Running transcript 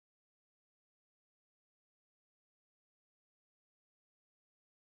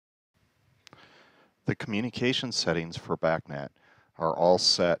The communication settings for Bacnet are all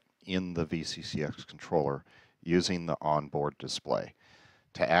set in the VCCX controller using the onboard display.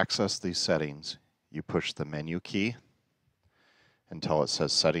 To access these settings, you push the menu key until it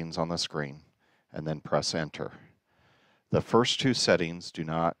says Settings on the screen, and then press Enter. The first two settings do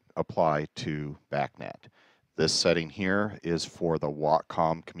not apply to Bacnet. This setting here is for the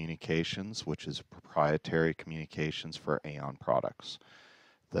Wattcom communications, which is proprietary communications for Aon products.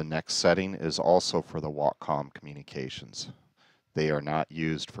 The next setting is also for the Wattcom communications. They are not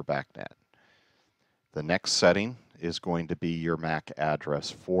used for Bacnet. The next setting is going to be your MAC address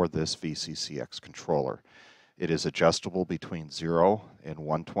for this VCCX controller. It is adjustable between 0 and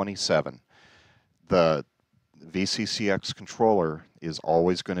 127. The VCCX controller is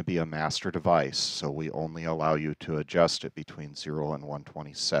always going to be a master device, so we only allow you to adjust it between 0 and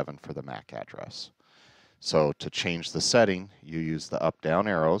 127 for the MAC address. So to change the setting, you use the up-down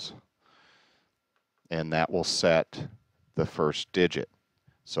arrows, and that will set the first digit.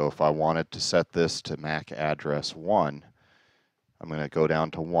 So if I wanted to set this to MAC address 1, I'm going to go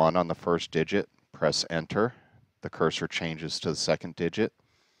down to 1 on the first digit, press Enter. The cursor changes to the second digit,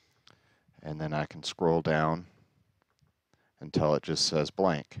 and then I can scroll down until it just says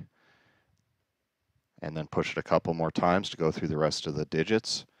blank. And then push it a couple more times to go through the rest of the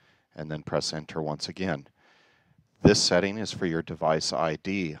digits, and then press Enter once again. This setting is for your device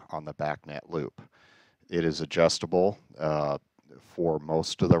ID on the Bacnet loop. It is adjustable for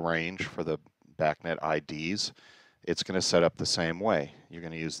most of the range for the Bacnet IDs. It's going to set up the same way. You're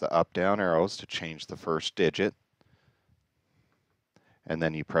going to use the up-down arrows to change the first digit, and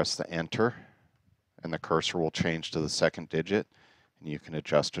then you press the Enter, and the cursor will change to the second digit, and you can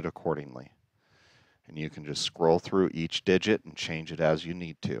adjust it accordingly. And you can just scroll through each digit and change it as you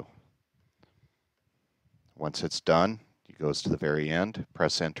need to. Once it's done, it goes to the very end,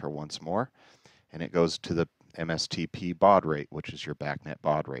 press Enter once more, and it goes to the MSTP baud rate, which is your Bacnet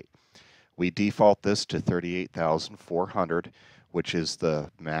baud rate. We default this to 38,400, which is the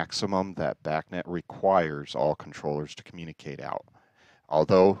maximum that Bacnet requires all controllers to communicate out.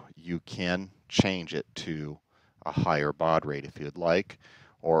 Although you can change it to a higher baud rate if you'd like,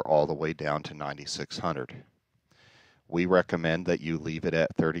 or all the way down to 9,600. We recommend that you leave it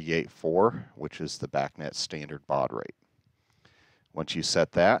at 38.4, which is the Bacnet standard baud rate. Once you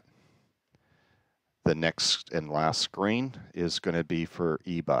set that, the next and last screen is going to be for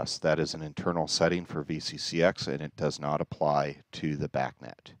eBus. That is an internal setting for VCCX, and it does not apply to the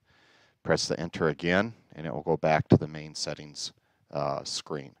Bacnet. Press the Enter again, and it will go back to the main settings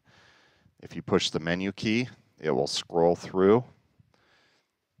screen. If you push the menu key, it will scroll through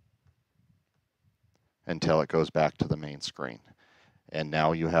until it goes back to the main screen. And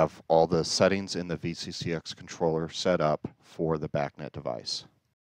now you have all the settings in the VCCX controller set up for the Bacnet device.